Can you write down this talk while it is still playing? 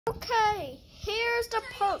Okay, here's the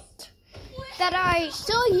part that I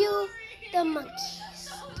show you the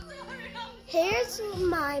monkeys. Here's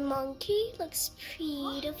my monkey, looks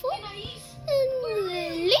beautiful, and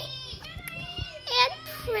Lily, and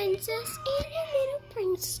Princess, and a little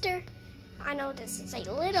prankster. I know this is a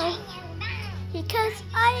little because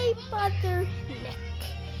I bought their neck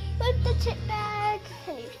with the chip bag.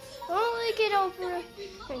 Hey, only get over it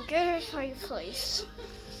and get it right place.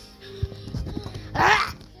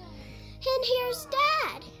 Ah! And here's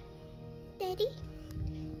Dad. Daddy.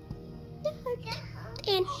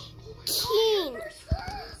 And Keen.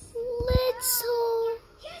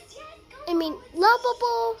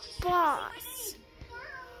 Lovable boss.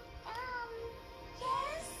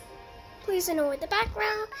 Please ignore the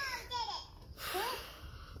background.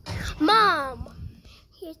 Mom.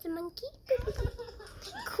 Here's the monkey.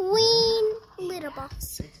 Queen, little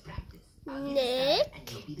boss.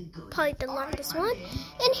 Nick, probably the longest one.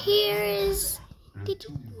 And here is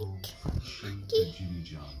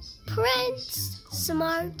Prince,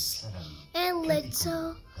 Smart, and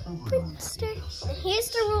Little Prankster. And here's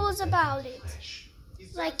the rules about it.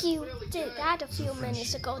 Like you did that a few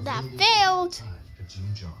minutes ago, that failed.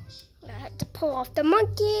 I had to pull off the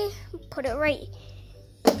monkey, put it right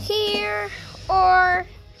here, or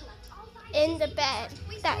in the bed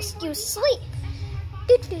that you sleep.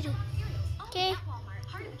 Okay,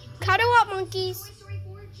 cuddle up, monkeys.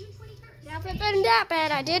 Never been that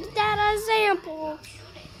bad. I did that example.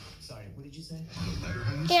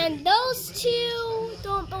 And those two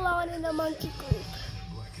don't belong in the monkey group.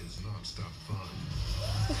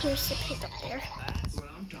 And here's the pig up there.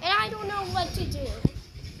 And I don't know what to do,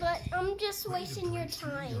 but I'm just wasting your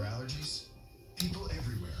time.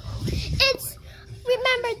 It's,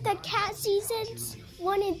 remember the cat seasons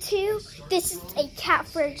 1 and 2? This is a cat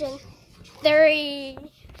version. 3.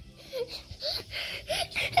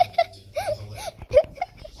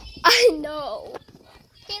 I know.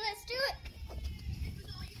 Okay, let's do it.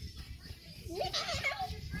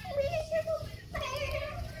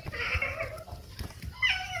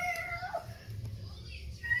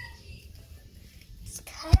 Let's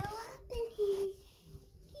cuddle up in here.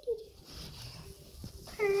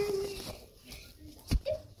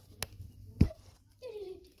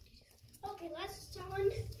 Okay,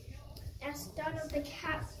 that's done of the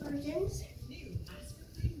cat versions.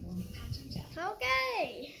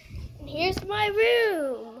 Okay, and here's my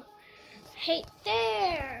room. Right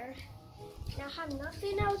there. I have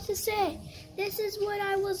nothing else to say. This is what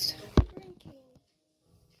I was drinking.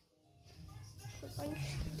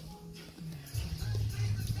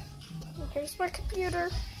 And here's my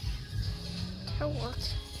computer.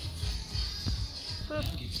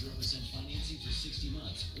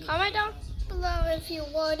 Comment down below if you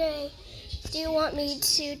want me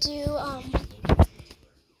to do